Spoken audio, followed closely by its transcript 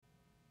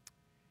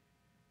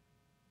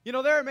You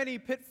know, there are many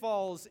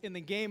pitfalls in the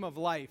game of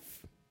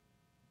life.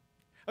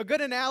 A good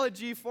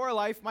analogy for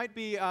life might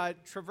be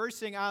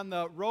traversing on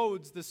the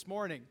roads this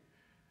morning.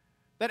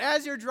 That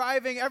as you're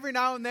driving, every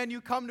now and then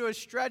you come to a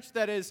stretch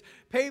that is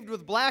paved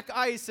with black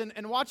ice,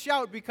 and watch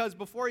out, because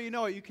before you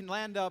know it, you can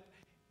land up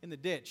in the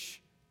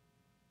ditch.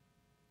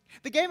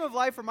 The game of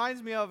life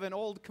reminds me of an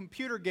old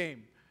computer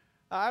game.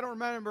 I don't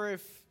remember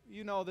if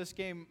you know this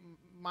game,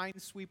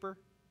 Minesweeper,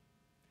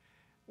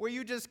 where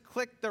you just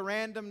click the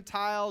random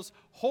tiles,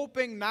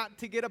 hoping not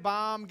to get a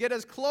bomb, get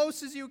as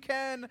close as you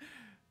can,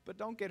 but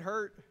don't get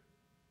hurt.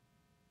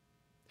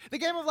 The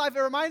game of life, it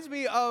reminds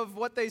me of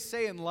what they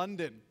say in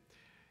London.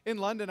 In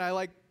London, I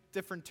like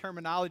different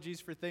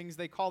terminologies for things.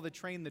 They call the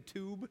train the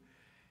tube.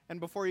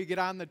 And before you get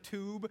on the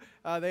tube,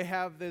 they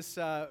have this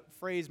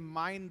phrase,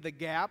 mind the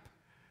gap,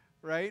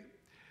 right?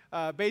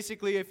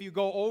 Basically, if you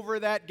go over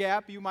that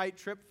gap, you might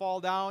trip, fall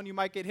down, you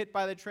might get hit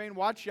by the train.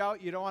 Watch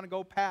out, you don't want to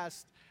go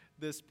past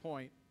this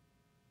point.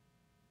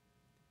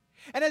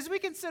 And as we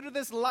consider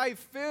this life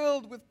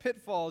filled with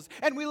pitfalls,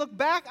 and we look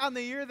back on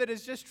the year that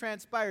has just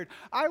transpired,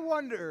 I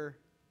wonder,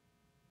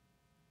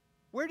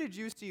 where did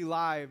you see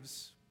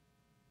lives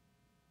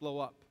blow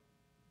up?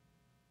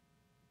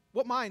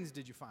 What minds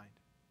did you find?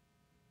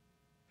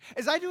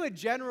 As I do a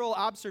general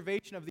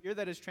observation of the year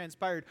that has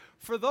transpired,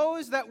 for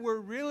those that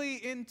were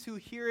really into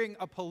hearing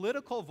a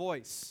political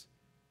voice,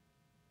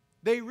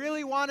 they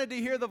really wanted to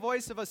hear the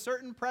voice of a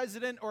certain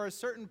president or a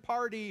certain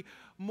party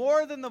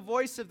more than the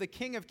voice of the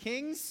King of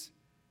Kings,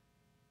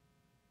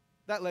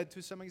 that led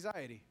to some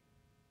anxiety.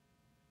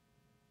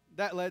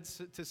 That led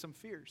to some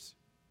fears.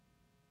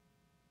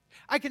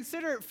 I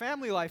consider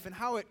family life and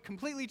how it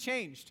completely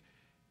changed.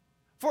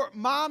 For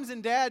moms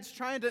and dads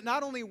trying to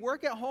not only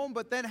work at home,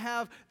 but then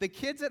have the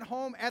kids at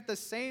home at the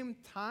same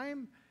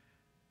time,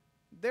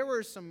 there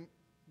were some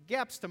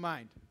gaps to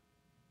mind.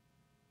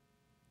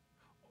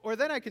 Or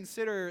then I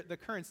consider the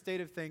current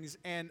state of things,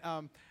 and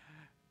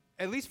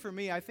at least for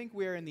me, I think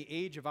we are in the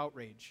age of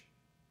outrage.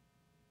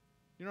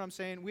 You know what I'm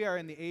saying? We are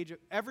in the age of,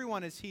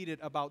 everyone is heated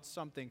about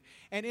something.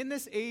 And in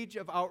this age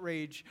of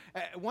outrage,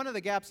 one of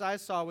the gaps I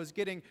saw was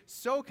getting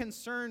so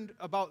concerned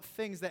about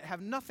things that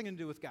have nothing to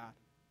do with God.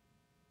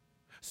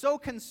 So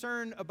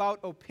concerned about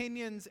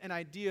opinions and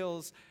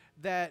ideals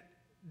that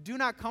do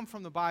not come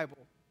from the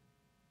Bible.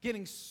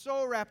 Getting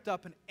so wrapped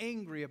up and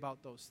angry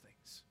about those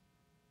things.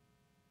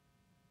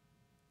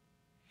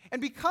 And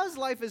because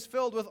life is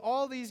filled with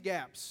all these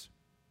gaps,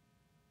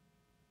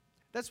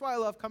 that's why I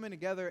love coming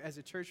together as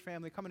a church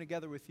family, coming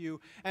together with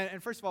you.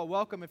 And first of all,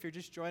 welcome if you're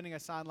just joining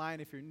us online,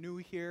 if you're new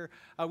here.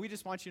 We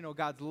just want you to know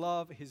God's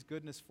love, His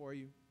goodness for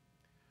you.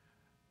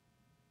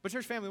 But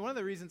church family, one of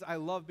the reasons I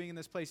love being in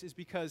this place is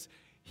because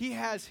He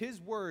has His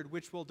word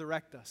which will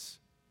direct us.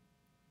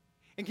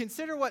 And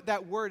consider what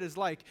that word is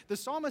like. The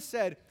psalmist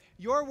said,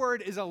 "Your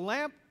word is a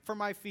lamp for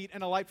my feet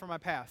and a light for my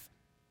path."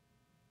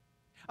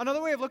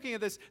 Another way of looking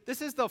at this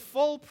is the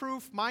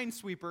foolproof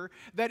minesweeper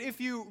that if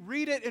you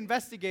read it,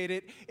 investigate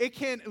it, it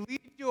can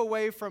lead you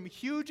away from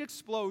huge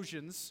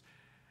explosions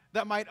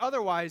that might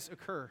otherwise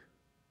occur.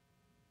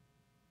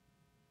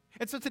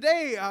 And so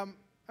today, I'm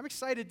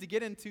excited to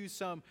get into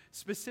some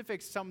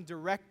specifics, some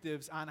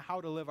directives on how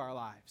to live our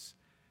lives.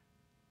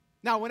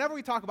 Now, whenever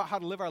we talk about how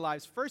to live our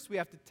lives, first we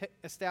have to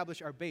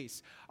establish our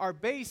base. Our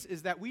base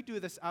is that we do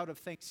this out of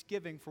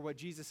thanksgiving for what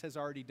Jesus has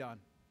already done.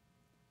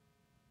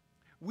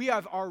 We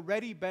have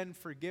already been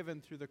forgiven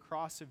through the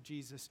cross of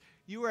Jesus.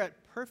 You are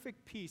at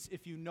perfect peace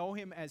if you know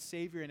Him as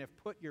Savior and have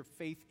put your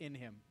faith in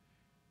Him.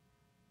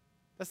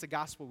 That's the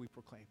gospel we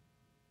proclaim.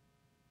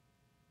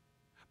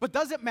 But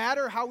does it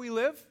matter how we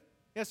live?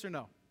 Yes or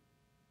no?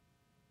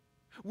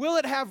 Will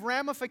it have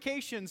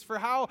ramifications for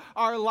how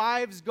our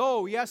lives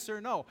go? Yes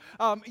or no?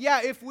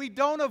 If we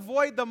don't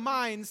avoid the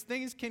mines,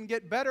 things can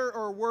get better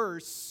or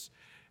worse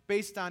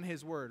based on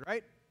His word,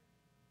 right?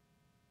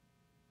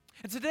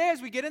 And today,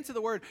 as we get into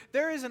the word,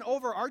 there is an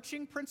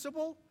overarching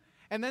principle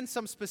and then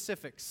some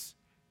specifics.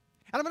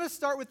 And I'm going to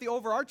start with the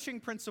overarching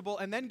principle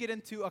and then get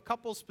into a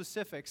couple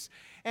specifics.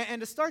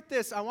 And to start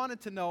this, I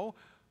wanted to know,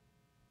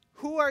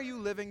 who are you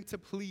living to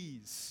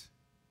please?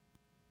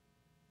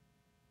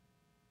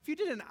 If you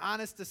did an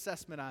honest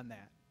assessment on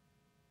that,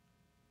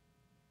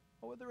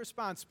 what would the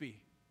response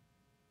be?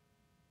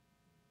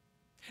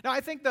 Now,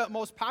 I think the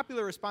most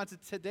popular response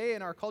today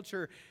in our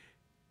culture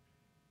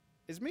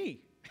is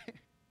me.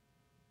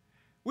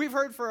 We've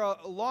heard for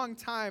a long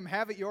time,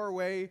 have it your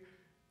way,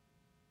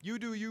 you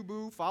do you,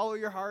 boo, follow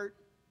your heart,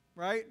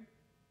 right?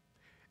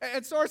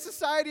 And so our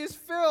society is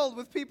filled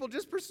with people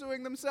just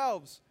pursuing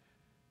themselves.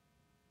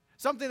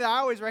 Something that I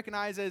always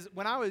recognize is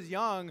when I was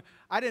young,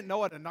 I didn't know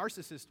what a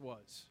narcissist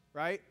was,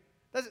 right?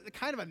 That's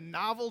kind of a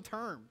novel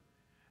term.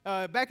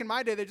 Back in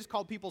my day, they just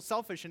called people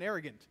selfish and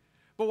arrogant.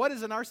 But what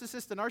is a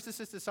narcissist? A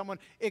narcissist is someone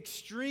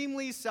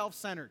extremely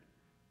self-centered.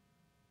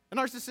 A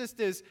narcissist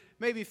is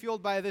maybe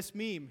fueled by this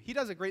meme. He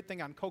does a great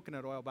thing on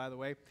coconut oil, by the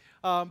way.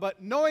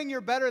 But knowing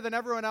you're better than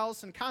everyone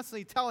else and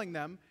constantly telling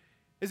them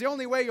is the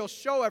only way you'll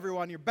show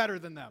everyone you're better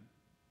than them.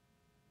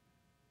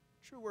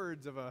 True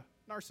words of a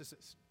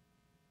narcissist.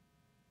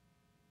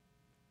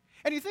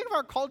 And you think of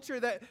our culture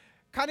that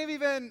kind of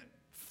even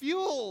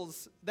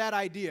fuels that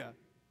idea.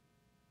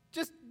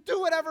 Just do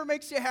whatever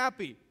makes you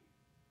happy.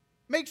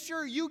 Make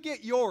sure you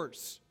get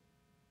yours.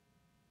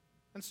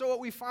 And so what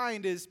we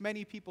find is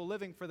many people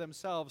living for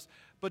themselves,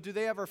 but do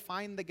they ever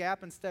find the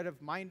gap instead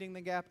of minding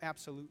the gap?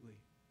 Absolutely.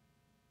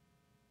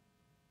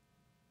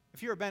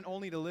 If you're bent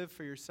only to live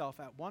for yourself,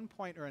 at one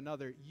point or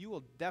another, you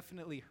will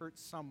definitely hurt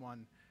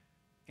someone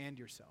and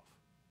yourself.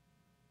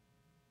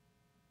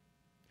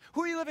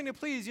 Who are you living to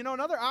please? You know,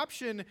 another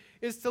option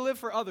is to live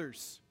for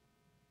others.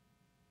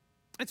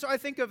 And so I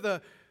think of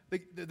the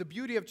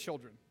beauty of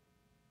children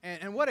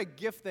and what a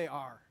gift they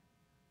are.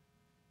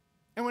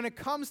 And when it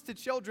comes to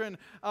children,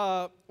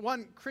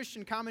 one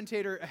Christian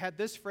commentator had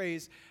this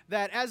phrase,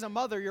 that as a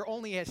mother, you're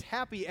only as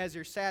happy as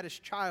your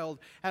saddest child,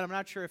 and I'm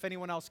not sure if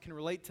anyone else can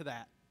relate to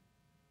that.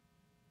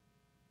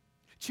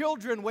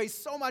 Children weigh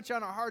so much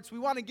on our hearts, we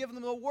want to give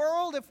them the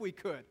world if we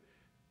could.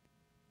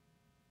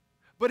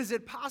 But is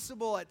it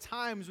possible at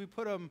times we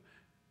put them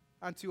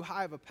on too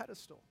high of a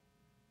pedestal?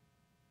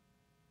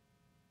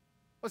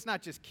 Well, it's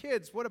not just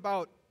kids. What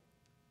about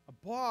a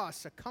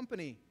boss, a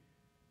company?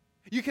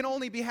 You can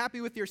only be happy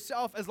with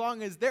yourself as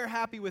long as they're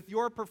happy with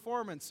your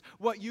performance,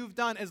 what you've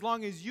done, as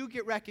long as you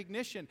get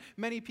recognition.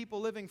 Many people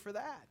living for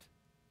that.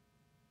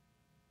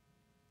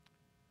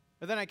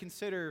 But then I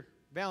consider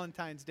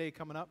Valentine's Day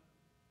coming up.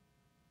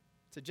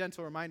 It's a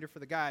gentle reminder for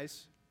the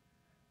guys.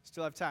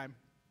 Still have time.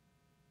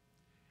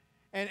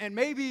 And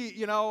maybe,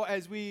 you know,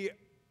 as we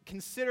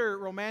consider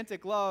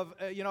romantic love,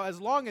 as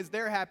long as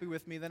they're happy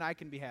with me, then I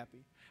can be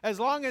happy. As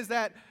long as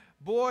that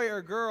boy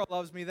or girl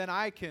loves me, then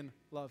I can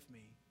love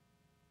me.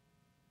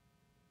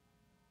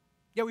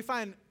 Yeah, we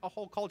find a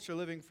whole culture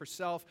living for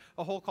self,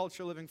 a whole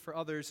culture living for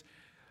others.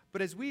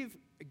 But as we've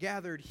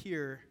gathered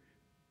here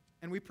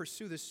and we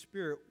pursue the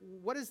Spirit,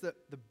 what is the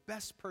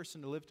best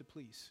person to live to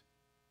please?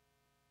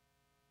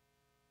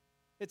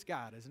 It's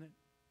God, isn't it?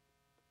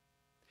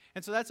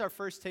 And so that's our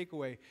first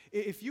takeaway.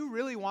 If you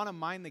really want to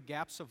mind the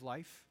gaps of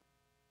life,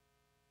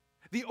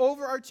 the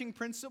overarching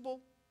principle,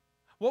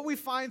 what we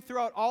find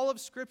throughout all of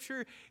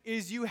Scripture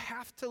is you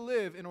have to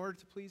live in order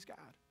to please God.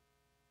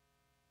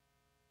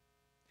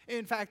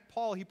 In fact,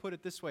 Paul, he put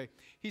it this way.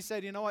 He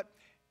said, you know what?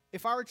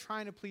 If I were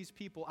trying to please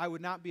people, I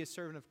would not be a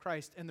servant of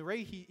Christ. And the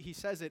way he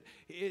says it,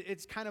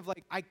 it's kind of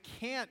like I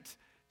can't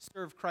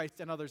serve Christ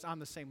and others on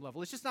the same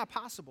level. It's just not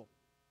possible.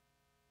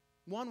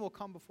 One will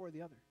come before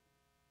the other.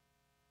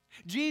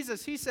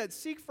 Jesus, he said,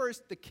 seek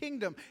first the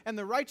kingdom and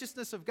the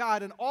righteousness of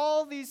God, and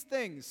all these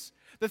things,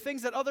 the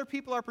things that other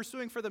people are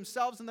pursuing for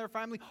themselves and their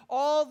family,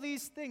 all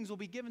these things will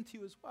be given to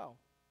you as well.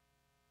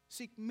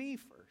 Seek me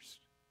first.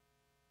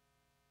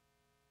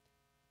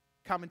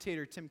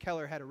 Commentator Tim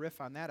Keller had a riff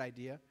on that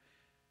idea.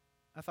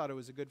 I thought it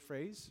was a good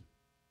phrase.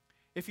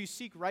 If you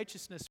seek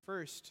righteousness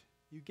first,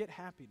 you get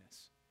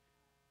happiness.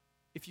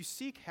 If you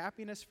seek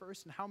happiness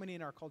first, and how many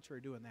in our culture are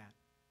doing that?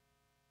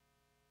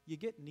 You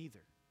get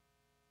neither.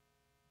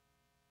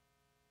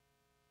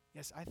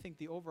 Yes, I think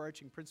the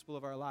overarching principle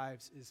of our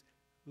lives is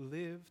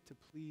live to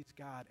please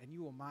God, and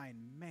you will mind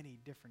many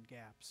different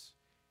gaps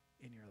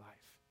in your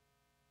life.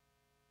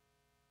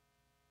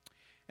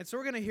 And so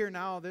we're going to hear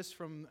now this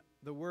from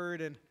the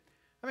Word, and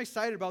I'm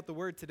excited about the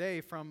Word today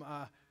from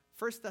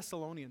 1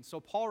 Thessalonians. So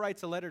Paul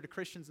writes a letter to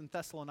Christians in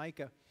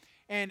Thessalonica,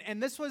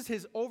 and this was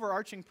his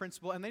overarching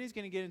principle, and then he's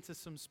going to get into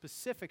some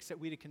specifics that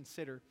we to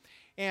consider.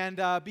 And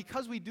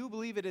because we do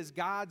believe it is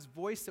God's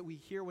voice that we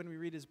hear when we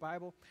read his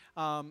Bible,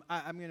 I'm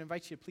going to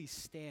invite you to please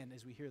stand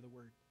as we hear the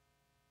Word.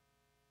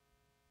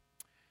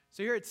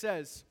 So here it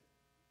says,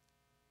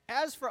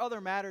 as for other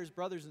matters,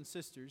 brothers and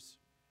sisters,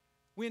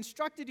 we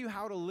instructed you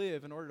how to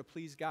live in order to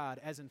please God,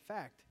 as in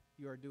fact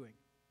you are doing.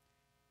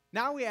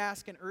 Now we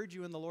ask and urge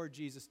you in the Lord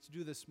Jesus to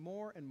do this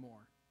more and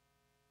more.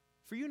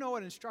 For you know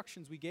what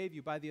instructions we gave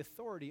you by the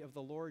authority of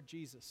the Lord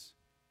Jesus.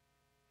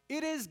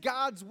 It is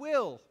God's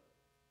will.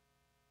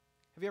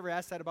 Have you ever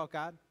asked that about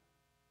God?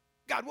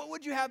 God, what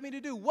would you have me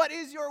to do? What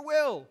is your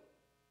will?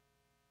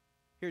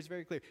 Here's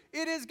very clear.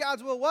 It is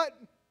God's will, what?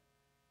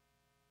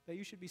 That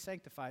you should be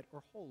sanctified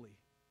or holy.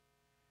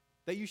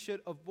 That you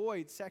should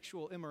avoid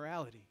sexual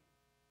immorality.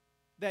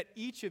 That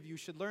each of you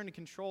should learn to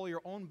control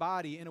your own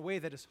body in a way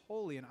that is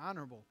holy and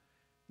honorable,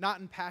 not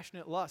in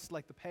passionate lust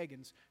like the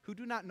pagans who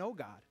do not know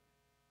God.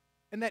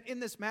 And that in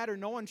this matter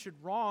no one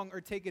should wrong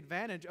or take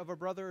advantage of a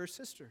brother or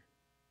sister.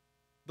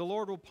 The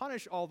Lord will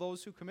punish all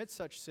those who commit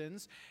such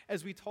sins,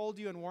 as we told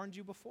you and warned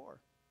you before.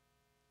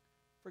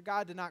 For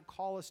God did not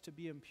call us to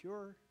be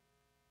impure,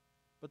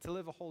 but to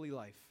live a holy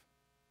life.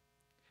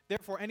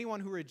 Therefore,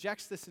 anyone who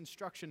rejects this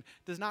instruction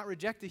does not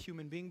reject a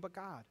human being, but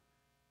God,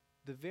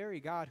 the very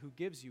God who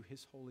gives you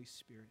his Holy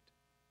Spirit.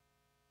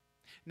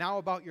 Now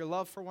about your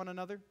love for one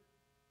another,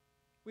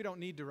 we don't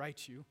need to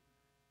write you,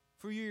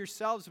 for you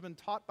yourselves have been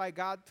taught by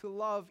God to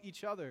love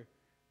each other.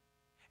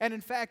 And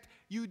in fact,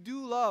 you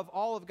do love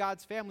all of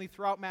God's family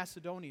throughout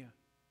Macedonia.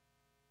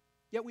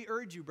 Yet we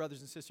urge you, brothers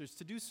and sisters,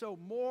 to do so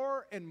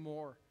more and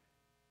more,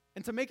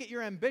 and to make it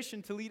your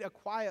ambition to lead a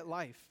quiet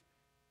life.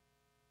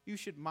 You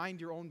should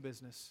mind your own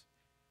business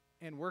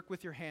and work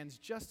with your hands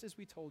just as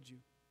we told you,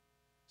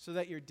 so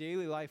that your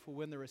daily life will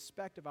win the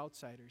respect of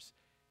outsiders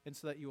and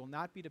so that you will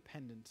not be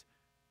dependent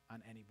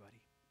on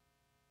anybody.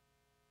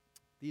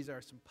 These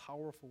are some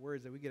powerful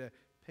words that we get to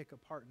pick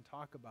apart and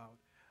talk about.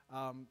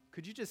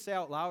 Could you just say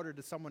out loud or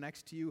to someone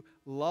next to you,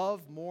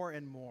 love more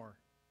and more.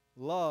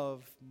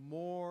 Love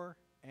more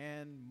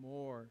and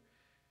more.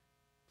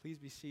 Please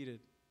be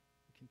seated.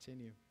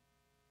 Continue.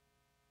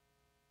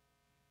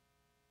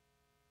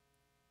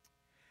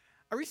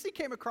 I recently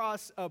came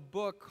across a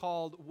book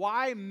called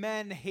Why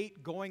Men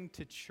Hate Going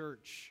to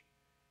Church.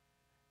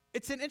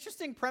 It's an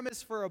interesting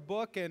premise for a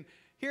book, and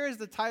here is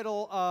the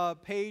title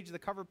page, the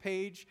cover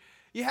page.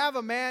 You have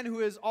a man who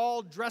is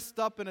all dressed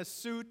up in a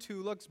suit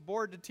who looks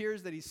bored to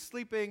tears that he's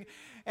sleeping,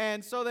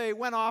 and so they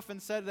went off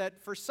and said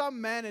that for some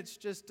men it's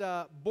just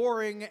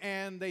boring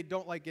and they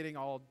don't like getting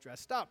all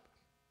dressed up.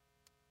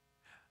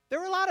 There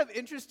were a lot of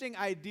interesting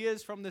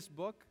ideas from this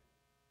book.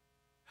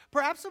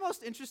 Perhaps the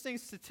most interesting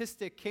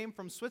statistic came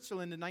from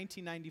Switzerland in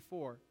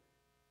 1994.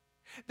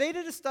 They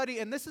did a study,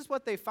 and this is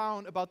what they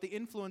found about the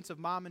influence of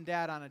mom and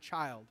dad on a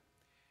child.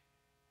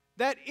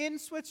 That in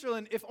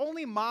Switzerland, if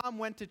only mom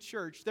went to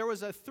church, there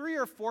was a 3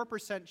 or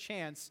 4%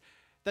 chance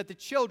that the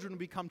children would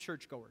become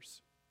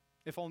churchgoers,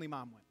 if only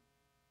mom went.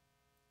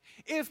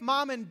 If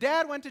mom and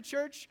dad went to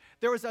church,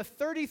 there was a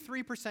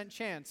 33%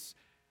 chance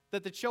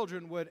that the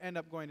children would end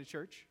up going to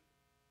church.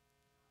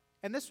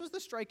 And this was the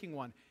striking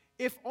one.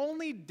 If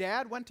only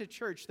dad went to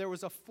church, there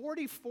was a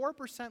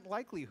 44%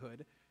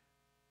 likelihood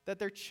that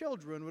their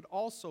children would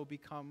also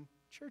become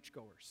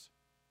churchgoers.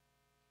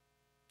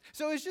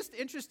 So it's just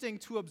interesting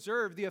to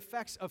observe the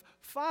effects of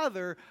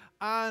father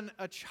on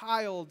a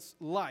child's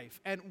life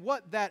and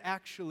what that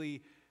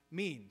actually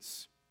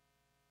means.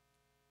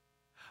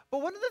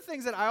 But one of the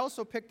things that I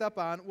also picked up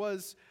on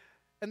was,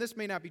 and this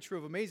may not be true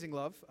of Amazing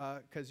Love,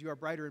 because you are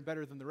brighter and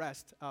better than the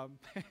rest,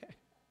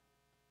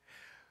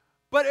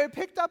 but it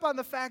picked up on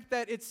the fact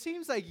that it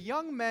seems like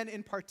young men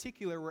in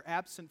particular were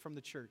absent from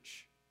the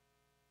church.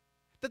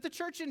 That the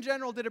church in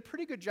general did a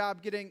pretty good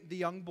job getting the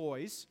young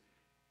boys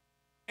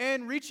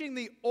and reaching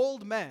the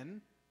old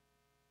men,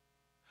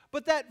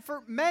 but that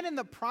for men in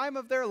the prime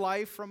of their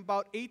life, from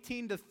about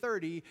 18 to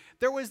 30,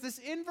 there was this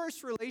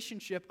inverse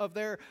relationship of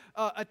their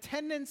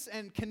attendance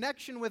and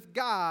connection with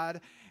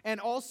God and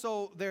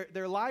also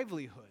their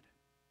livelihood.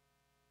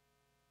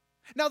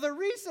 Now, the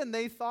reason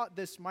they thought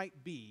this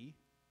might be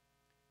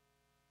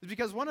is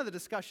because one of the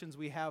discussions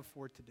we have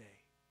for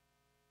today,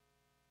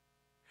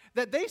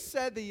 that they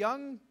said the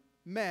young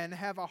men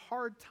have a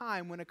hard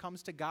time when it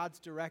comes to God's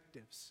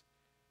directives.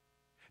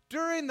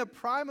 During the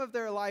prime of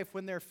their life,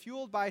 when they're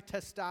fueled by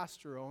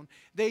testosterone,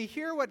 they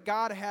hear what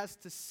God has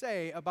to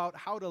say about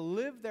how to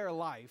live their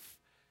life,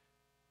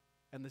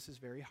 and this is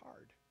very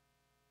hard.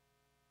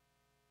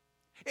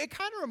 It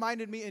kind of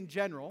reminded me in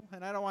general,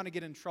 and I don't want to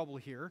get in trouble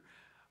here,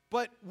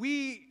 but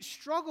we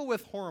struggle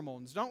with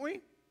hormones, don't we?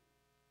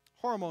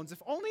 Hormones,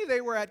 if only they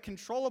were at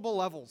controllable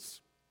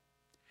levels.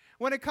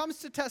 When it comes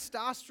to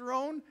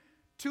testosterone,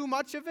 too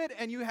much of it,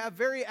 and you have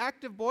very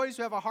active boys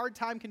who have a hard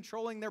time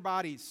controlling their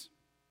bodies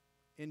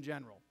in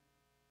general.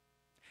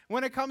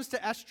 When it comes to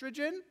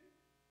estrogen,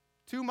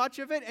 too much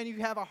of it, and you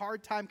have a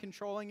hard time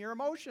controlling your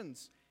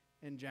emotions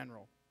in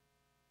general.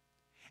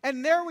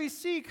 And there we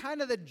see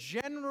kind of the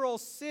general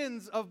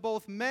sins of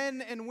both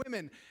men and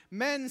women.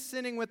 Men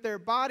sinning with their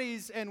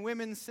bodies and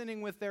women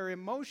sinning with their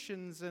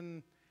emotions,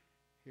 and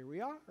here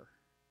we are.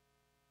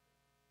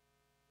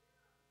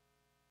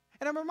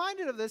 And I'm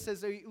reminded of this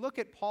as I look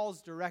at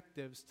Paul's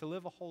directives to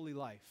live a holy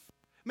life.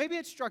 Maybe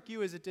it struck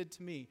you as it did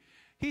to me.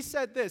 He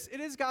said this, it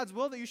is God's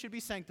will that you should be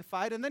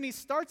sanctified, and then he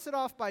starts it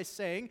off by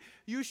saying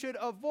you should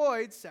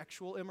avoid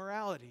sexual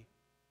immorality.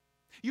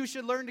 You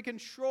should learn to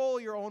control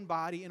your own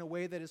body in a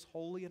way that is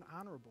holy and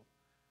honorable.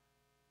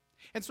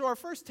 And so our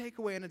first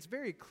takeaway, and it's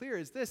very clear,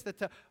 is this, that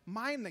to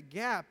mind the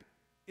gap,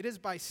 it is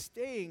by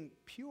staying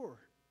pure.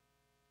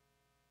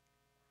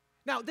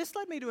 Now, this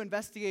led me to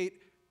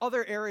investigate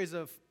other areas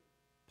of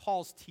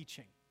Paul's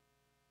teaching.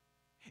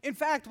 In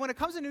fact, when it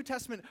comes to New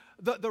Testament,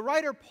 the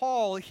writer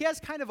Paul, he has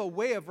kind of a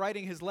way of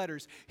writing his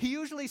letters. He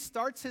usually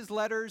starts his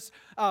letters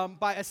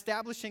by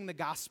establishing the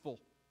gospel.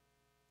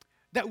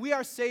 That we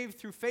are saved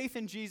through faith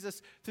in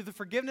Jesus, through the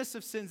forgiveness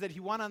of sins that he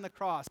won on the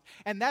cross.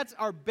 And that's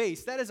our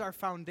base. That is our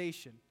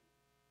foundation.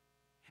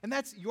 And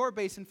that's your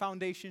base and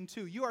foundation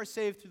too. You are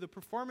saved through the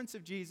performance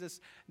of Jesus,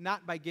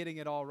 not by getting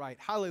it all right.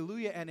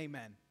 Hallelujah and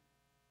amen.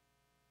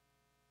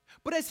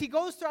 But as he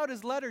goes throughout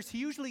his letters, he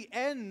usually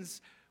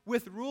ends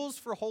with rules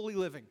for holy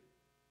living.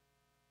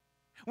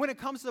 When it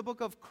comes to the book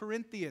of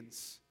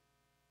Corinthians,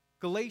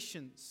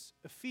 Galatians,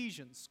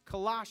 Ephesians,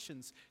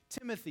 Colossians,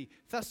 Timothy,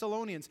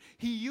 Thessalonians,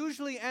 he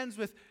usually ends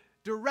with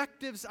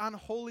directives on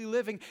holy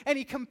living, and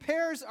he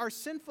compares our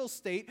sinful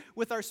state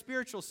with our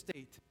spiritual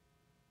state.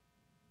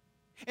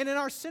 And in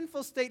our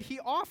sinful state, he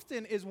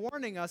often is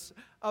warning us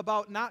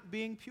about not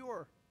being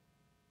pure.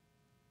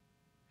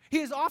 He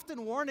is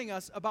often warning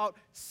us about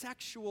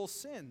sexual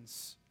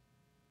sins,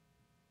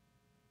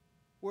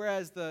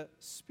 whereas the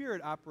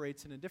Spirit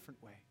operates in a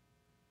different way.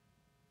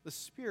 The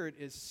Spirit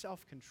is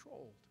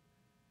self-controlled.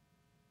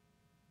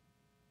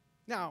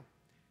 Now,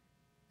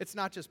 it's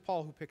not just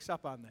Paul who picks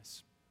up on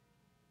this.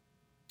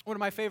 One of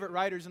my favorite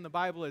writers in the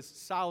Bible is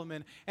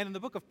Solomon, and in the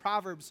book of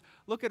Proverbs,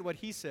 look at what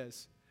he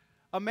says.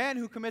 A man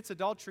who commits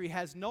adultery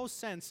has no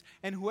sense,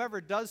 and whoever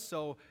does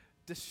so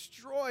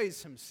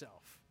destroys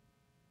himself.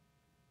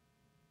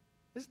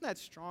 Isn't that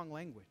strong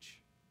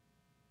language?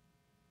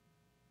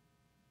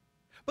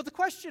 But the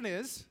question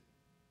is,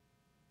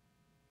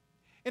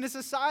 in a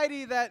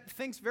society that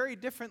thinks very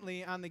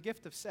differently on the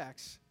gift of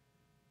sex,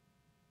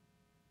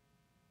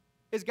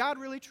 is God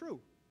really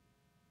true?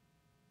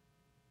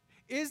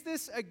 Is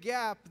this a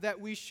gap that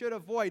we should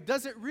avoid?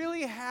 Does it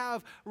really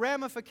have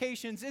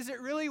ramifications? Is it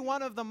really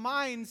one of the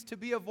minds to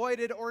be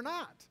avoided or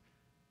not?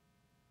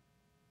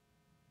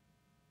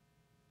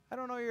 I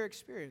don't know your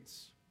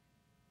experience,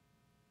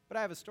 but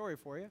I have a story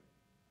for you.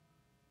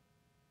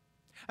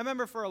 I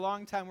remember for a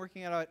long time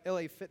working at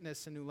LA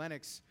Fitness in New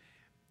Lenox,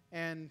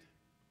 and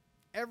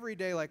every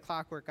day like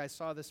clockwork I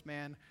saw this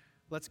man,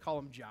 let's call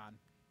him John.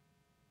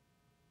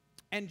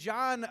 And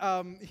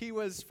John, he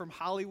was from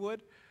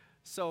Hollywood.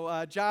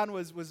 So John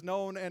was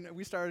known, and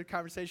we started a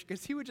conversation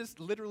because he would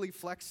just literally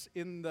flex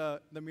in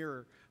the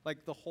mirror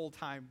like the whole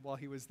time while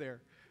he was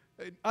there,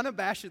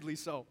 unabashedly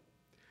so.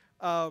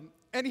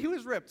 And he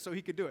was ripped, so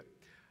he could do it.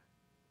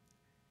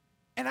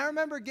 And I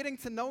remember getting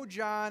to know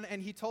John,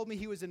 and he told me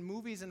he was in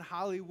movies in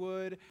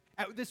Hollywood.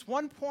 At this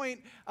one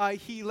point,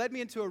 he led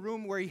me into a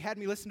room where he had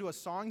me listen to a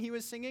song he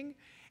was singing.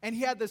 And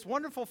he had this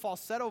wonderful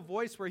falsetto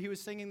voice where he was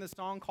singing this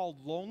song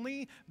called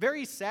Lonely.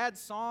 Very sad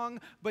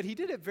song, but he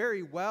did it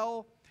very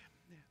well.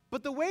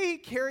 But the way he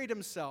carried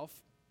himself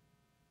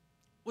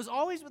was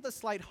always with a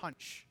slight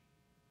hunch.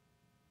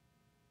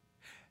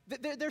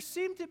 There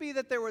seemed to be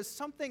that there was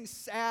something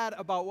sad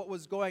about what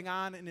was going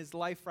on in his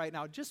life right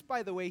now, just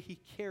by the way he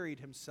carried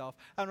himself.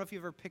 I don't know if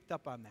you've ever picked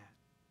up on that.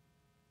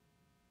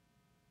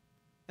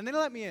 And then he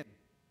let me in.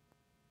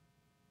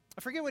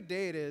 I forget what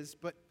day it is,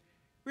 but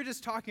we were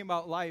just talking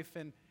about life,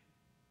 and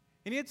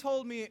he had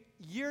told me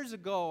years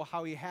ago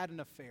how he had an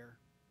affair.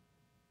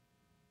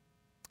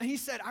 And he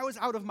said, I was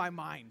out of my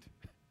mind.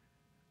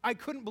 I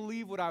couldn't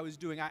believe what I was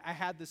doing. I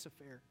had this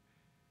affair.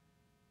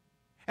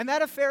 And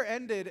that affair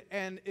ended,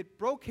 and it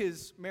broke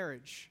his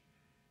marriage.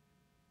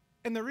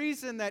 And the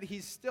reason that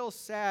he's still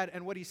sad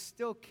and what he's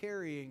still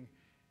carrying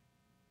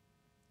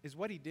is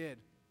what he did.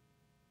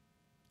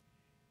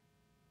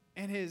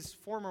 And his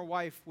former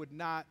wife would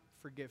not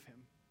forgive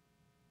him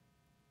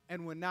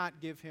and would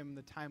not give him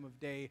the time of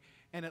day.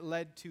 And it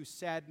led to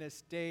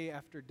sadness day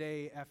after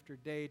day after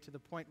day, to the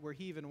point where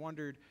he even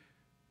wondered,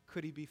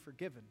 could he be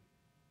forgiven?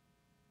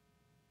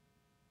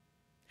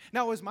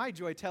 Now, it was my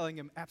joy telling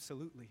him,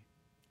 absolutely.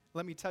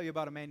 Let me tell you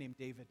about a man named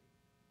David.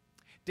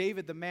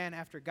 David, the man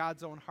after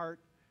God's own heart,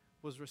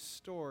 was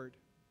restored.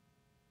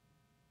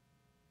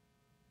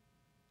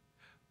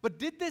 But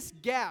did this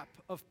gap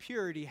of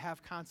purity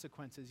have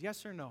consequences?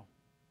 Yes or no?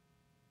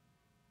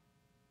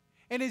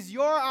 And is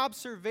your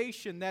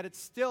observation that it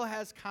still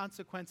has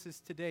consequences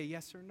today?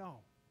 Yes or no?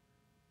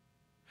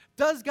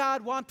 Does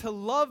God want to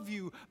love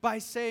you by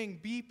saying,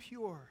 be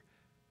pure?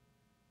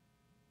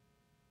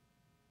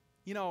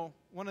 You know,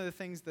 one of the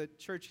things the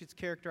church gets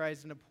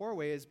characterized in a poor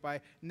way is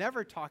by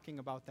never talking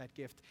about that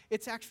gift.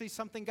 It's actually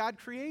something God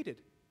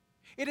created.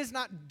 It is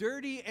not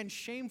dirty and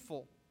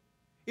shameful.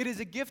 It is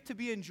a gift to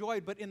be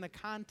enjoyed, but in the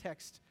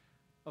context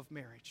of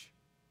marriage.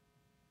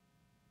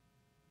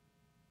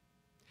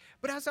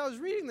 But as I was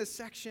reading this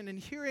section and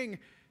hearing,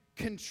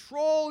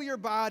 control your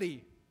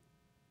body,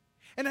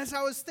 and as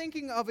I was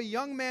thinking of a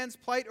young man's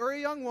plight, or a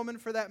young woman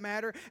for that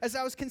matter, as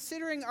I was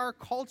considering our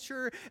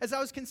culture, as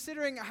I was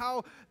considering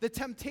how the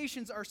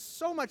temptations are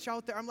so much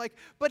out there, I'm like,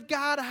 but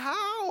God,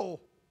 how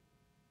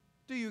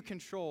do you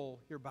control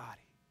your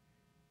body?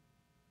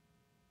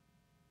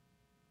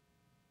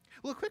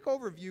 Well, a quick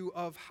overview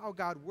of how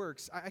God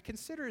works. I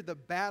consider the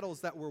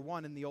battles that were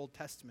won in the Old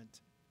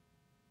Testament.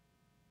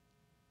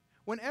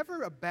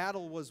 Whenever a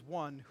battle was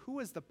won, who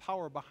was the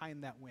power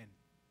behind that win?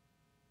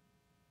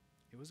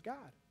 It was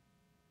God.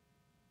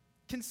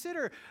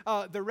 Consider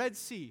the Red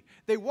Sea.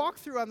 They walk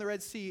through on the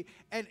Red Sea,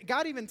 and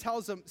God even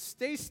tells them,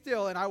 stay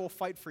still and I will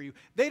fight for you.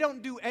 They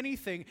don't do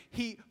anything.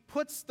 He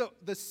puts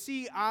the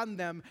sea on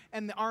them,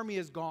 and the army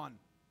is gone.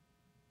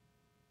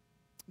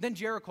 Then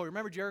Jericho.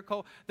 Remember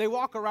Jericho? They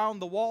walk around,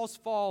 the walls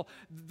fall.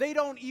 They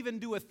don't even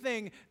do a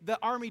thing. The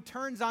army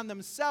turns on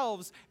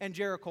themselves, and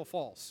Jericho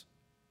falls.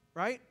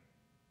 Right?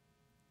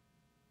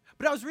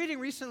 But I was reading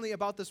recently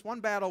about this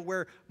one battle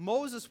where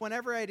Moses,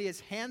 whenever he had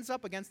his hands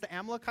up against the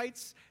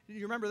Amalekites, do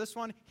you remember this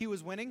one? He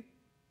was winning.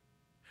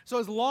 So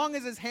as long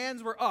as his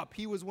hands were up,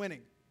 he was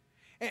winning.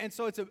 And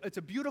so it's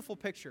a beautiful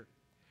picture.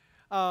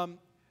 The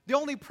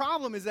only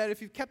problem is that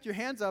if you've kept your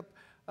hands up,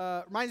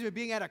 reminds me of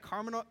being at a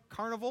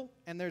carnival,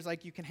 and there's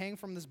like, you can hang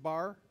from this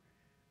bar.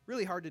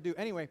 Really hard to do.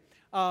 Anyway,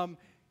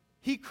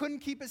 he couldn't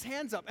keep his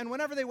hands up. And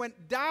whenever they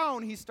went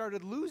down, he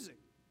started losing.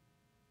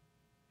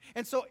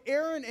 And so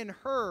Aaron and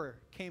Hur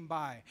came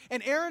by.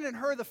 And Aaron and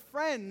Hur, the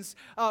friends,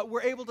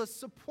 were able to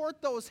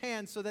support those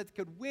hands so that they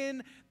could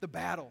win the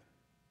battle.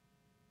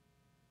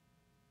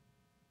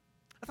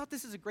 I thought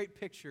this is a great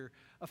picture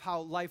of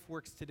how life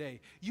works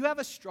today. You have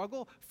a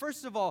struggle.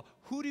 First of all,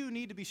 who do you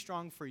need to be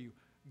strong for you?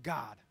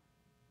 God.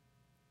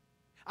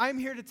 I'm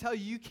here to tell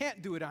you, you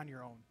can't do it on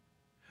your own.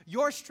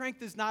 Your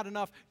strength is not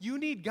enough. You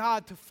need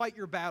God to fight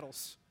your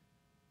battles.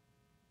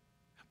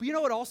 But you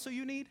know what also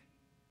you need?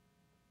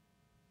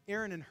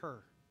 Aaron and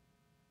Hur.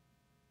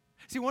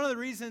 See, one of the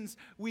reasons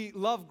we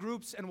love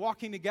groups and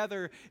walking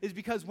together is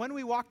because when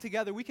we walk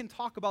together, we can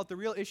talk about the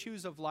real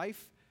issues of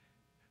life,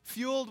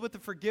 fueled with the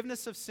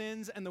forgiveness of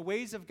sins and the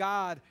ways of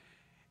God.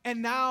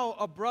 And now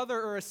a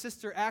brother or a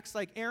sister acts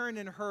like Aaron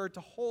and Hur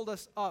to hold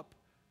us up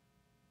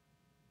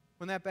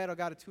when that battle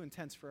got too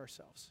intense for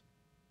ourselves.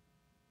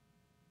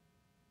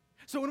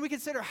 So when we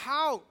consider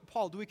how,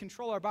 Paul, do we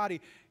control our body,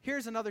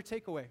 here's another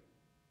takeaway.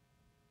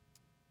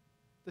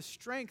 The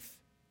strength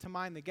to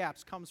mind the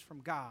gaps comes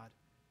from God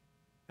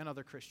and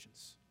other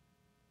Christians.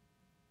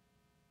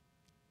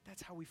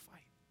 That's how we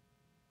fight.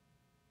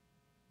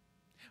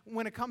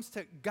 When it comes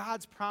to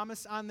God's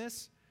promise on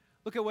this,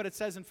 look at what it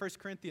says in 1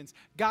 Corinthians.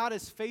 God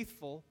is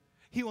faithful.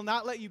 He will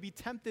not let you be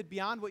tempted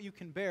beyond what you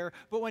can bear,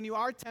 but when you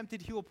are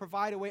tempted, he will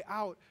provide a way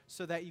out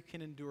so that you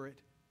can endure it.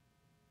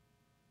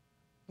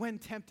 When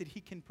tempted,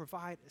 he can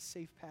provide a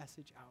safe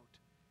passage out.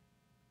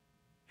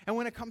 And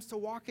when it comes to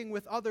walking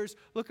with others,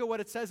 look at what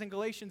it says in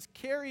Galatians.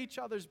 Carry each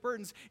other's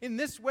burdens. In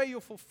this way,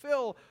 you'll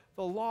fulfill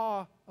the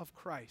law of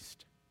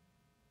Christ.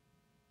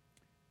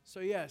 So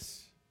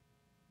yes,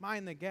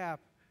 mind the gap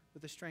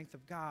with the strength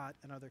of God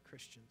and other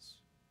Christians.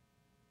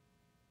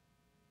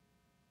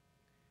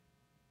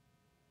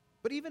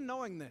 But even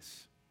knowing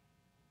this,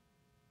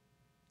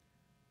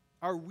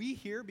 are we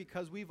here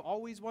because we've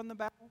always won the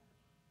battle?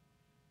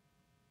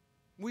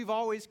 We've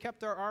always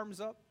kept our arms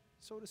up,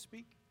 so to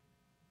speak?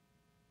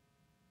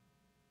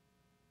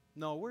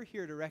 No, we're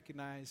here to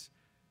recognize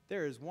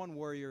there is one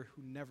warrior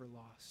who never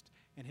lost,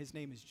 and his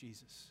name is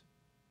Jesus.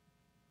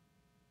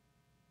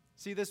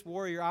 See, this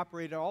warrior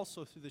operated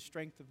also through the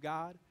strength of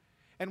God,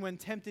 and when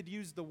tempted,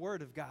 used the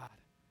word of God.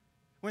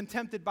 When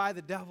tempted by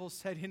the devil,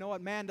 said, you know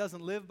what, man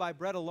doesn't live by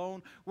bread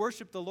alone.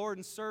 Worship the Lord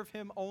and serve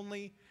him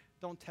only.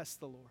 Don't test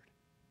the Lord.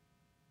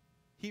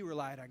 He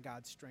relied on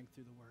God's strength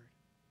through the word.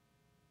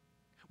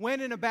 When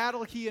in a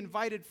battle, he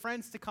invited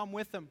friends to come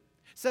with him.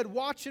 Said,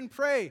 watch and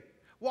pray.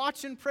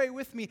 Watch and pray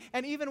with me.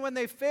 And even when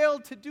they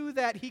failed to do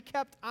that, he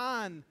kept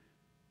on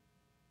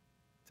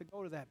to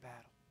go to that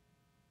battle.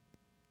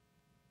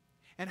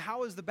 And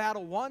how is the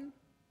battle won?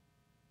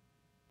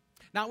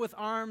 Not with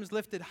arms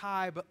lifted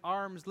high, but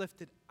arms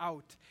lifted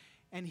out.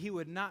 And he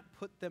would not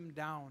put them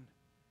down.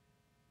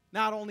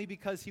 Not only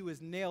because he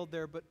was nailed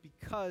there, but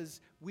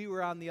because we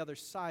were on the other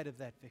side of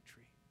that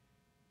victory.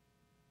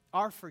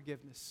 Our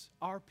forgiveness,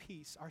 our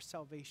peace, our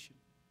salvation.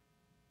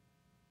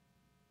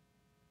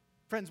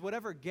 Friends,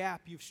 whatever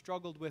gap you've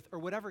struggled with or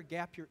whatever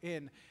gap you're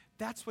in,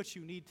 that's what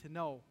you need to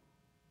know.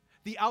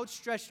 The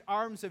outstretched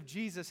arms of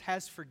Jesus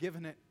has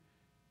forgiven it.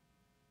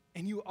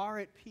 And you are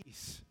at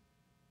peace.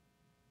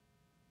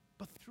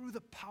 But through the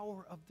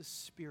power of the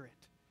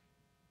Spirit,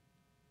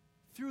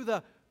 through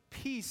the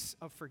peace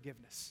of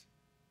forgiveness,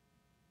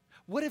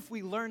 what if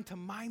we learn to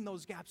mind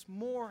those gaps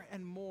more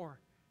and more,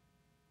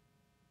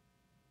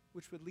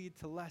 which would lead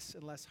to less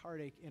and less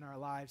heartache in our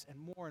lives and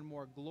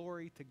more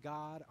glory to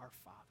God our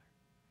Father?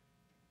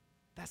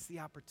 That's the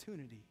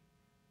opportunity.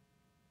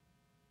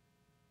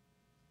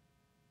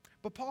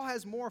 But Paul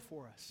has more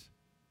for us.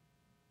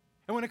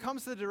 And when it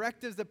comes to the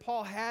directives that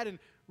Paul had and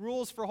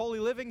rules for holy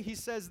living, he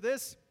says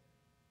this: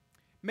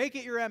 make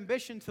it your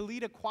ambition to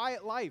lead a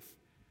quiet life.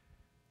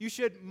 You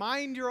should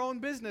mind your own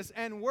business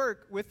and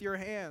work with your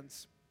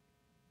hands.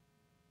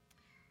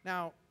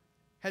 Now,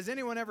 has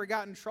anyone ever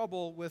gotten in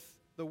trouble with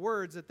the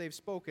words that they've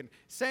spoken?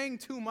 Saying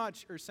too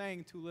much or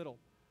saying too little?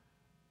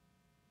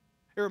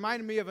 It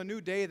reminded me of a new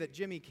day that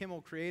Jimmy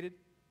Kimmel created.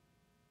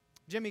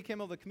 Jimmy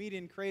Kimmel, the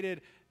comedian,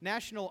 created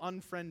National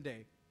Unfriend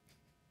Day.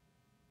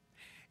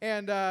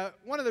 And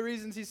one of the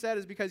reasons he said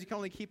is because you can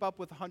only keep up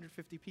with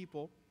 150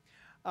 people.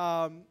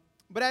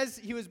 But as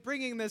he was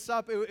bringing this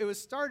up, it was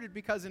started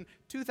because in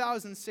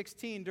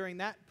 2016, during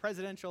that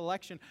presidential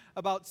election,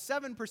 about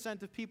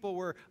 7% of people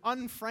were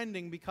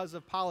unfriending because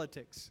of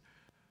politics.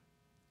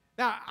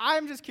 Now,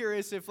 I'm just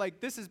curious if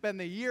this has been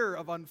the year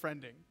of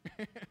unfriending.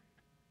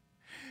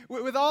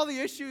 With all the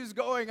issues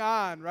going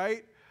on,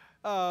 right?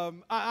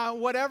 On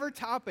whatever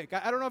topic.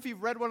 I don't know if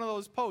you've read one of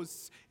those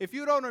posts. If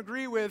you don't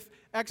agree with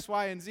X,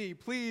 Y, and Z,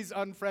 please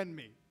unfriend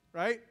me,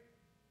 right?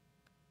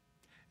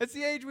 It's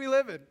the age we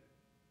live in.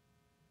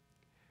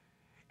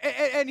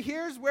 And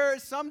here's where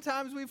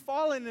sometimes we've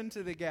fallen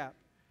into the gap.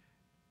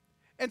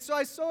 And so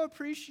I so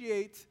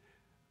appreciate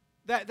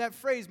that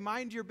phrase,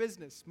 mind your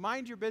business.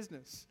 Mind your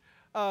business.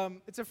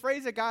 It's a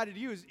phrase that God had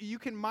used. You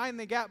can mind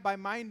the gap by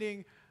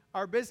minding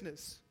our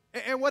business.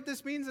 And what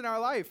this means in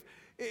our life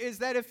is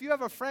that if you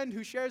have a friend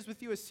who shares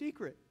with you a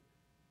secret,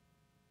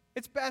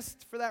 it's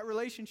best for that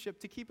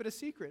relationship to keep it a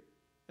secret.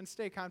 and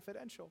stay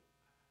confidential.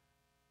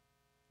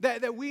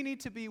 That we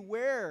need to be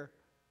aware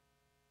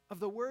of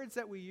the words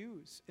that we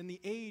use in the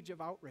age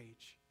of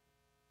outrage.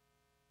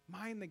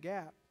 Mind the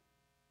gap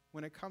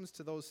when it comes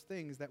to those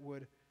things that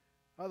would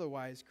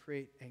otherwise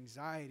create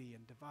anxiety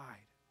and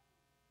divide.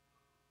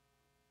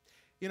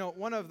 You know,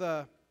 one of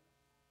the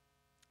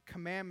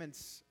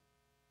commandments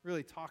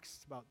really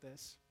talks about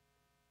this.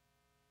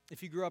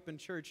 If you grew up in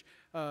church,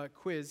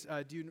 quiz,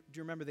 do you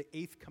remember the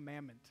 8th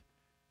commandment?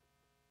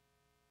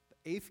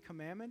 The 8th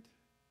commandment?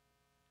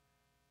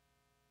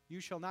 You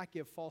shall not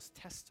give false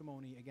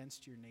testimony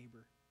against your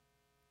neighbor.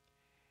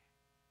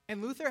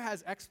 And Luther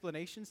has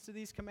explanations to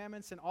these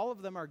commandments, and all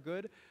of them are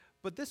good,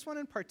 but this one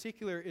in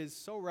particular is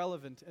so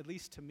relevant, at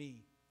least to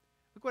me.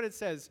 Look what it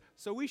says.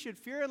 So we should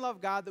fear and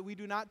love God, that we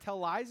do not tell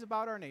lies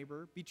about our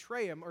neighbor,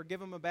 betray him, or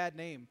give him a bad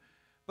name,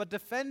 but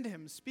defend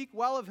him, speak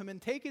well of him,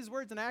 and take his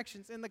words and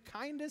actions in the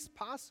kindest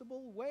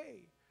possible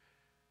way.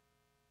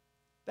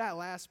 That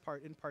last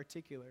part in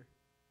particular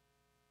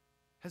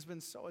has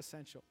been so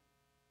essential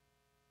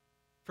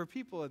for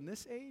people in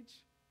this age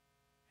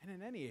and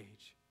in any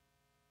age.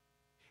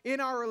 In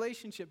our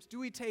relationships, do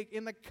we take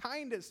in the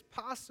kindest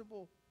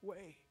possible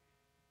way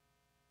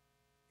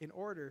in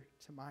order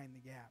to mind the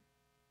gap?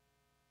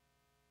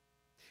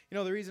 You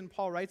know, the reason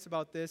Paul writes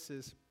about this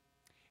is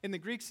in the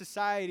Greek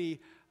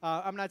society,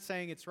 I'm not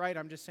saying it's right,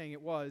 I'm just saying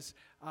it was,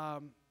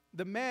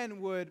 the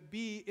men would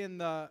be in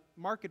the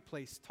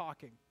marketplace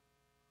talking,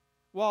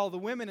 while the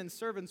women and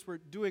servants were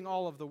doing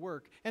all of the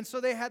work. And so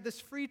they had this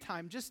free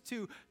time just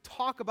to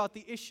talk about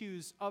the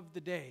issues of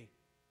the day.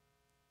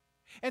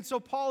 And so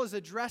Paul is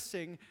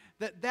addressing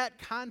that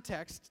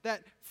context,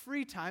 that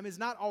free time is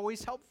not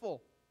always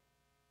helpful.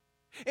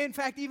 In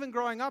fact, even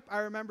growing up, I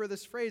remember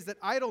this phrase that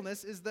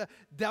idleness is the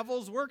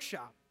devil's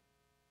workshop.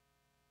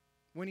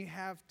 When you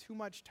have too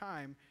much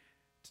time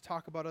to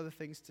talk about other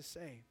things to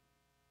say.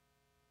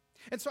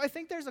 And so I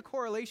think there's a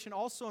correlation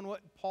also in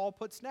what Paul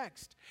puts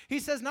next. He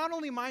says, not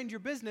only mind your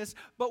business,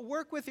 but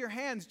work with your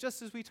hands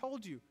just as we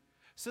told you,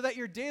 so that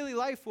your daily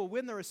life will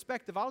win the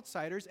respect of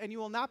outsiders and you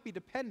will not be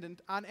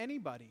dependent on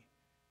anybody.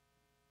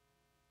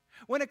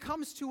 When it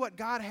comes to what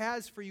God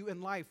has for you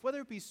in life, whether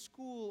it be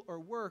school or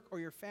work or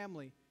your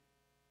family,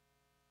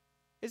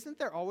 isn't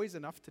there always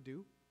enough to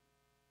do?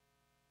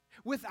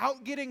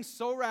 Without getting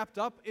so wrapped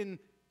up in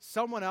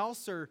someone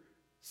else or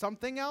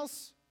something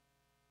else,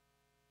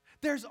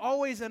 there's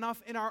always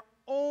enough in our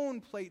own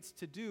plates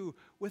to do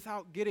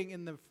without getting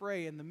in the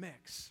fray, in the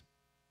mix.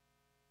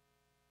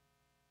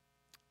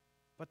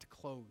 But to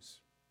close.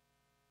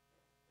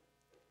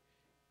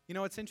 You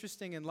know, it's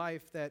interesting in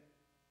life that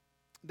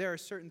there are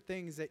certain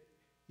things that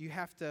you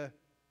have to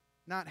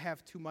not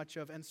have too much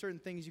of, and certain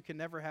things you can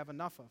never have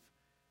enough of.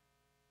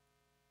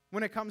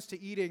 When it comes to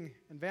eating,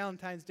 and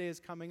Valentine's Day is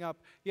coming up,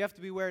 you have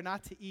to be aware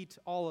not to eat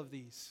all of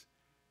these.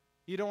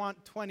 You don't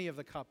want 20 of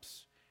the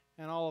cups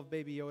and all of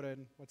Baby Yoda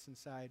and what's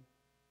inside.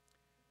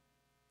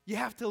 You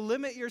have to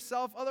limit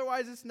yourself,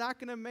 otherwise it's not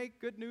going to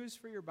make good news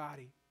for your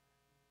body.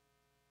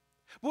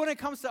 But when it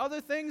comes to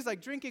other things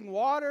like drinking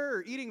water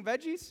or eating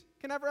veggies, you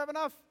can never have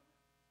enough.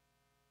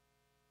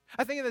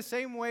 I think in the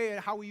same way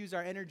how we use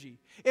our energy.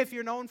 If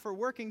you're known for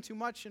working too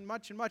much and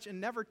much and much and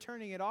never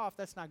turning it off,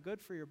 that's not good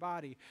for your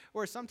body.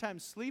 Or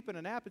sometimes sleep and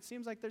a nap, it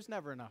seems like there's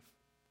never enough.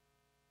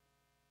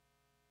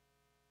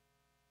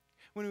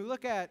 When we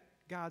look at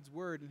God's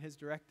word and his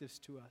directives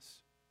to us,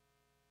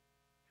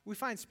 we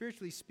find,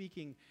 spiritually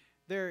speaking,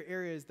 there are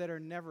areas that are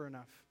never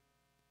enough.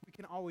 We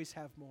can always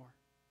have more.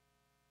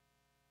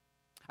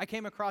 I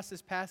came across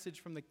this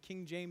passage from the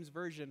King James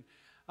Version.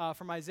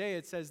 From Isaiah,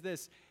 it says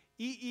this,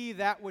 "Eat ye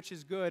that which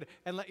is good,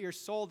 and let your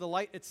soul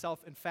delight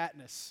itself in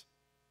fatness."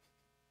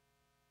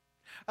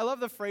 I love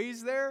the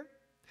phrase there.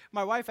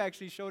 My wife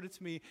actually showed it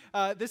to me.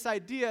 This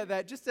idea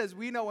that just as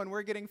we know when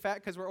we're getting fat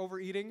because we're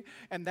overeating,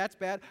 and that's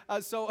bad,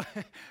 so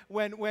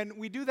when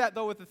we do that,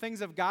 though, with the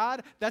things of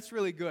God, that's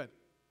really good.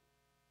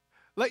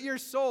 Let your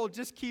soul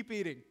just keep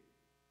eating.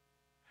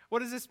 What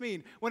does this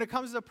mean? When it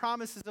comes to the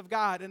promises of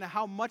God and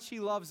how much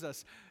he loves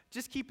us,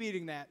 just keep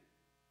eating that.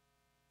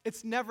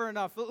 It's never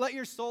enough. Let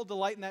your soul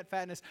delight in that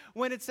fatness.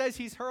 When it says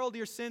he's hurled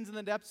your sins in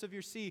the depths of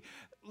your sea,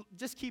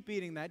 just keep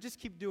eating that. Just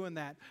keep doing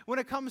that. When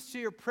it comes to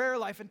your prayer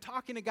life and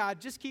talking to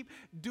God, just keep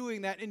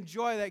doing that.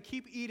 Enjoy that.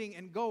 Keep eating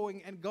and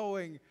going and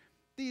going.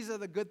 These are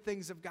the good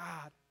things of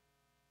God.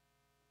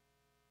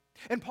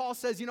 And Paul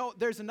says,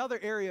 there's another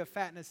area of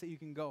fatness that you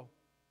can go.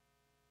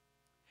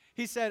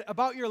 He said,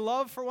 about your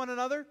love for one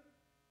another,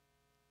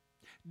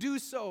 do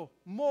so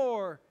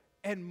more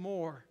and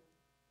more.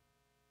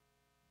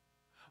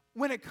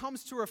 When it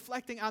comes to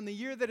reflecting on the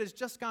year that has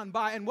just gone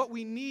by and what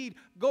we need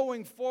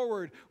going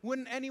forward,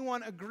 wouldn't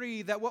anyone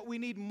agree that what we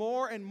need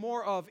more and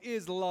more of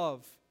is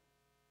love?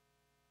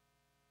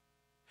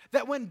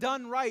 That when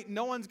done right,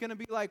 no one's going to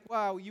be like,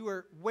 wow, you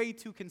are way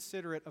too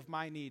considerate of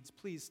my needs.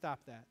 Please stop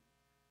that.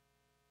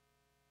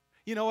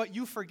 You know what?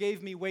 You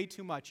forgave me way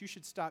too much. You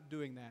should stop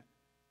doing that.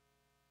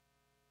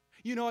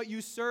 You know what?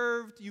 You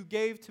served, you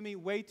gave to me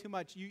way too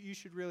much. You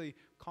should really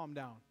calm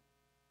down.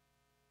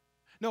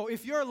 No,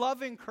 if you're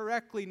loving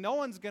correctly, no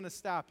one's going to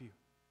stop you.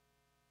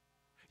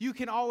 You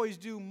can always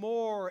do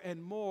more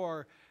and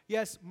more.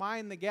 Yes,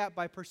 mind the gap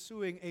by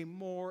pursuing a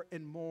more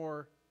and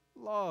more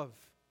love.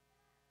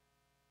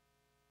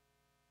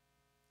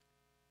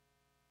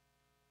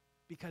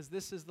 Because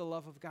this is the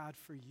love of God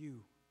for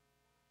you.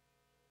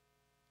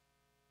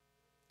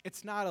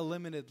 It's not a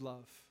limited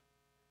love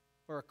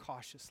or a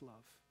cautious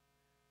love.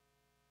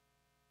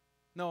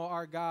 No,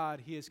 our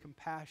God, He is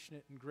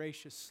compassionate and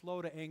gracious,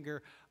 slow to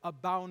anger,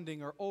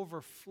 abounding or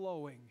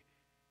overflowing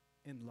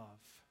in love.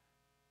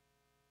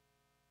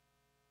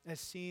 As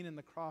seen in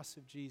the cross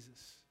of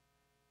Jesus.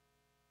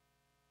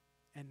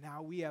 And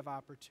now we have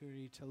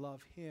opportunity to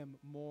love Him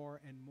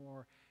more and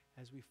more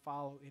as we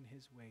follow in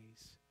His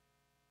ways.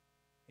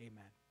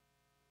 Amen.